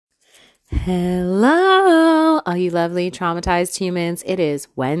Hello, all you lovely traumatized humans. It is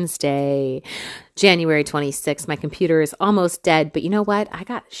Wednesday, January 26th. My computer is almost dead, but you know what? I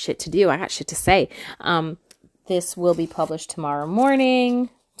got shit to do. I got shit to say. This will be published tomorrow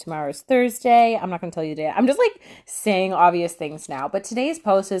morning. Tomorrow's Thursday. I'm not going to tell you today. I'm just like saying obvious things now, but today's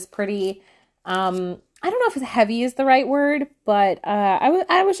post is pretty, I don't know if heavy is the right word, but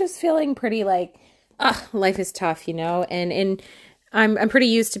I was just feeling pretty like, life is tough, you know, and I'm pretty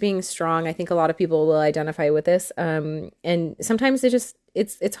used to being strong. I think a lot of people will identify with this. And sometimes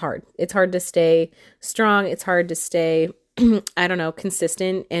it's hard. It's hard to stay strong. It's hard to stay, I don't know,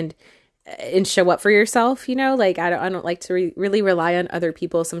 consistent and show up for yourself, you know, like I don't like to really rely on other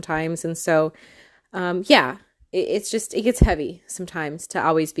people sometimes. And so, it gets heavy sometimes to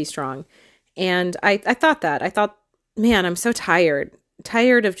always be strong. And I thought, man, I'm so tired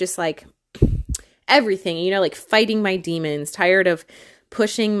of just like everything, you know, like fighting my demons, tired of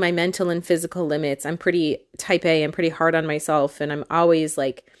pushing my mental and physical limits. I'm pretty type A. I'm pretty hard on myself. And I'm always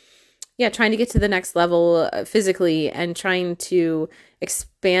like, trying to get to the next level physically and trying to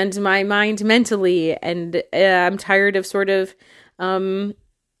expand my mind mentally. And I'm tired of sort of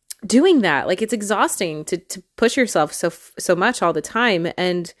doing that. Like it's exhausting to push yourself so much all the time.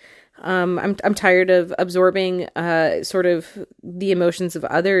 And I'm tired of absorbing sort of the emotions of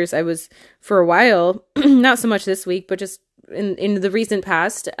others. I was for a while, not so much this week, but just in the recent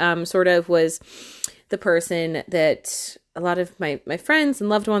past, sort of was the person that a lot of my friends and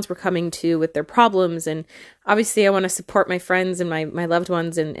loved ones were coming to with their problems. And obviously I want to support my friends and my loved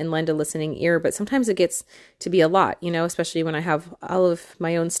ones and lend a listening ear, but sometimes it gets to be a lot, you know, especially when I have all of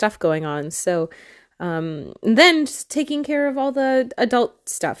my own stuff going on. So and then just taking care of all the adult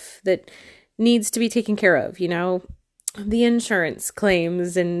stuff that needs to be taken care of, you know, the insurance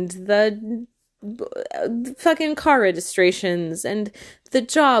claims and the fucking car registrations and the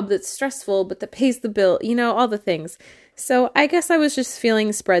job that's stressful, but that pays the bill, you know, all the things. So I guess I was just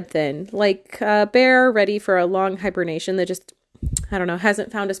feeling spread thin, like a bear ready for a long hibernation that just, I don't know,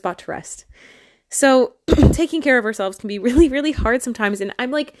 hasn't found a spot to rest. So taking care of ourselves can be really, really hard sometimes. And I'm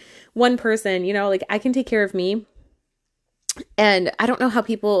like one person, you know, like I can take care of me. And I don't know how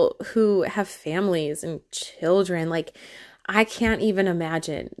people who have families and children, like I can't even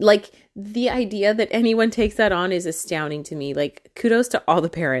imagine. Like the idea that anyone takes that on is astounding to me. Like kudos to all the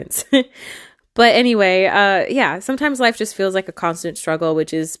parents. But anyway, sometimes life just feels like a constant struggle,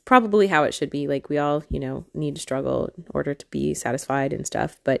 which is probably how it should be. Like we all, you know, need to struggle in order to be satisfied and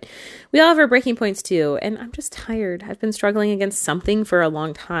stuff. But we all have our breaking points too. And I'm just tired. I've been struggling against something for a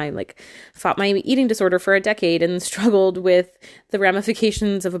long time. Like fought my eating disorder for a decade and struggled with the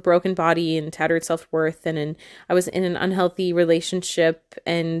ramifications of a broken body and tattered self-worth. And I was in an unhealthy relationship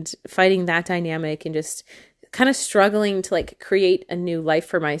and fighting that dynamic and just kind of struggling to like create a new life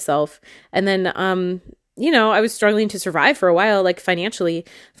for myself. And then, you know, I was struggling to survive for a while, like financially,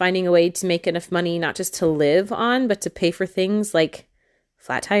 finding a way to make enough money, not just to live on, but to pay for things like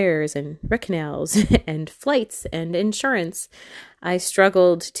flat tires and root canals and flights and insurance. I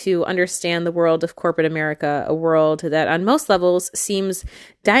struggled to understand the world of corporate America, a world that on most levels seems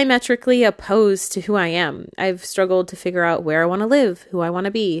diametrically opposed to who I am. I've struggled to figure out where I want to live, who I want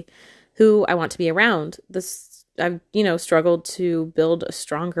to be, who I want to be around. I've, you know, struggled to build a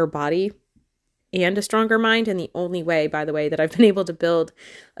stronger body and a stronger mind. And the only way, by the way, that I've been able to build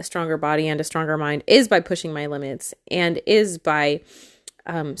a stronger body and a stronger mind is by pushing my limits and is by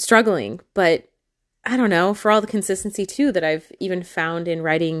struggling. But I don't know, for all the consistency too that I've even found in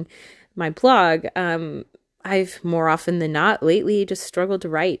writing my blog, I've more often than not lately just struggled to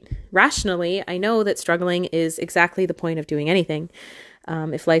write. Rationally, I know that struggling is exactly the point of doing anything.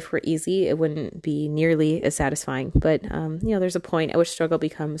 If life were easy, it wouldn't be nearly as satisfying. But, you know, there's a point at which struggle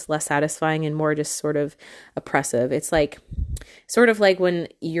becomes less satisfying and more just sort of oppressive. It's like, sort of like when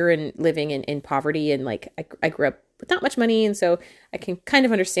you're living in poverty and like, I grew up with not much money. And so I can kind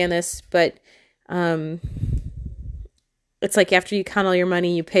of understand this, but, it's like after you count all your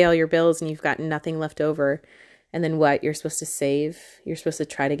money, you pay all your bills and you've got nothing left over. And then what? You're supposed to save. You're supposed to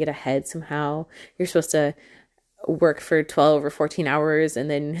try to get ahead somehow. You're supposed to work for 12 or 14 hours and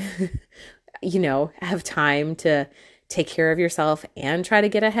then, you know, have time to take care of yourself and try to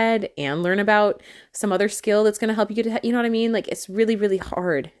get ahead and learn about some other skill that's going to help you get, you know what I mean? Like it's really, really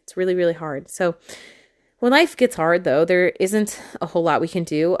hard. It's really, really hard. So when life gets hard though, there isn't a whole lot we can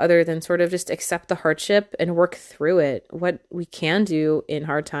do other than sort of just accept the hardship and work through it. What we can do in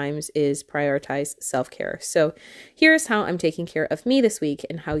hard times is prioritize self-care. So here's how I'm taking care of me this week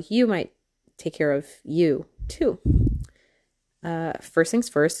and how you might take care of you too. first things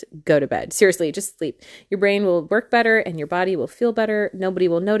first, go to bed. Seriously, just sleep. Your brain will work better and your body will feel better. Nobody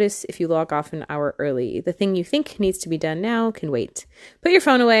will notice if you log off an hour early. The thing you think needs to be done now can wait. Put your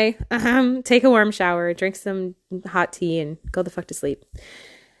phone away, take a warm shower, drink some hot tea, and go the fuck to sleep.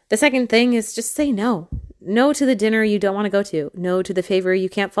 The second thing is just say no. No to the dinner you don't want to go to. No to the favor you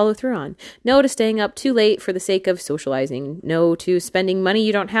can't follow through on. No to staying up too late for the sake of socializing. No to spending money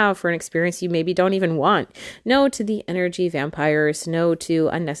you don't have for an experience you maybe don't even want. No to the energy vampires. No to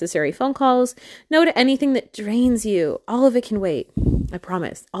unnecessary phone calls. No to anything that drains you. All of it can wait. I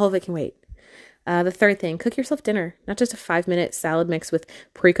promise. All of it can wait. The third thing, cook yourself dinner, not just a 5-minute salad mix with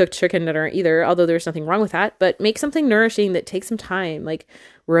pre-cooked chicken dinner either, although there's nothing wrong with that, but make something nourishing that takes some time, like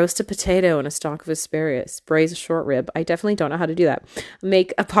roast a potato and a stalk of asparagus, braise a short rib. I definitely don't know how to do that.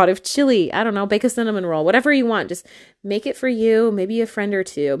 Make a pot of chili. I don't know, bake a cinnamon roll, whatever you want. Just make it for you, maybe a friend or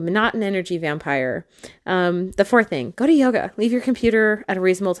two, not an energy vampire. The fourth thing, go to yoga. Leave your computer at a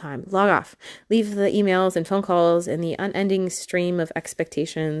reasonable time. Log off. Leave the emails and phone calls and the unending stream of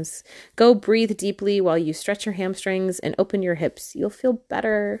expectations. Go breathe deeply while you stretch your hamstrings and open your hips. You'll feel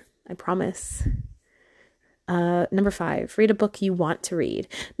better. I promise. Number 5, read a book you want to read,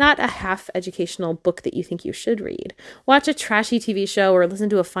 not a half educational book that you think you should read. Watch a trashy TV show or listen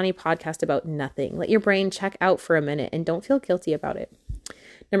to a funny podcast about nothing. Let your brain check out for a minute and don't feel guilty about it.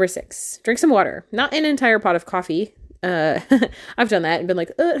 Number 6, drink some water, not an entire pot of coffee. I've done that and been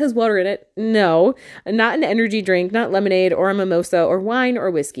like, it has water in it. No, not an energy drink, not lemonade or a mimosa or wine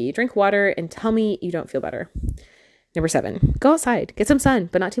or whiskey. Drink water and tell me you don't feel better. Number 7, go outside, get some sun,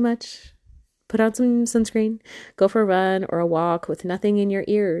 but not too much. Put on some sunscreen, go for a run or a walk with nothing in your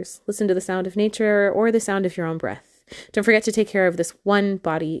ears. Listen to the sound of nature or the sound of your own breath. Don't forget to take care of this one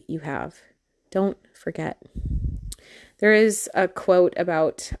body you have. Don't forget. There is a quote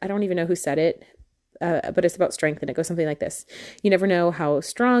about, I don't even know who said it, but it's about strength, and it goes something like this. You never know how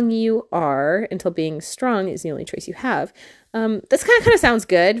strong you are until being strong is the only choice you have. This kind of sounds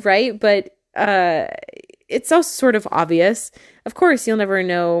good, right? But it's also sort of obvious. Of course, you'll never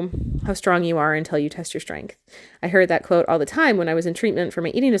know how strong you are until you test your strength. I heard that quote all the time when I was in treatment for my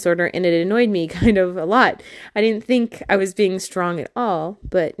eating disorder, and it annoyed me kind of a lot. I didn't think I was being strong at all,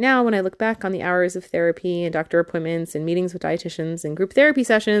 but now when I look back on the hours of therapy and doctor appointments and meetings with dietitians and group therapy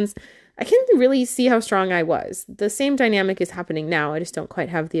sessions, I can really see how strong I was. The same dynamic is happening now. I just don't quite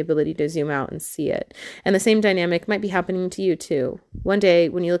have the ability to zoom out and see it. And the same dynamic might be happening to you too. One day,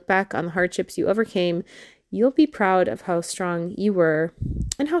 when you look back on the hardships you overcame, you'll be proud of how strong you were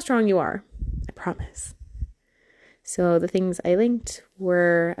and how strong you are. I promise. So the things I linked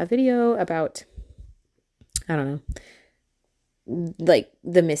were a video about, I don't know, like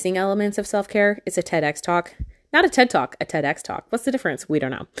the missing elements of self-care. It's a TEDx talk. Not a TED Talk, a TEDx talk. What's the difference? We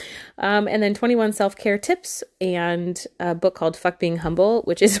don't know. And then 21 self-care tips and a book called Fuck Being Humble,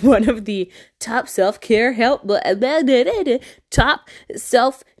 which is one of the top self-care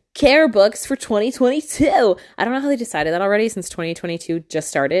care books for 2022. I don't know how they decided that already since 2022 just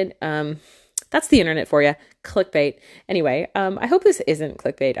started. That's the internet for you. Clickbait. Anyway, I hope this isn't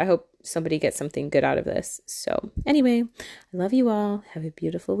clickbait. I hope somebody gets something good out of this. So anyway, I love you all. Have a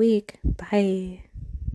beautiful week. Bye.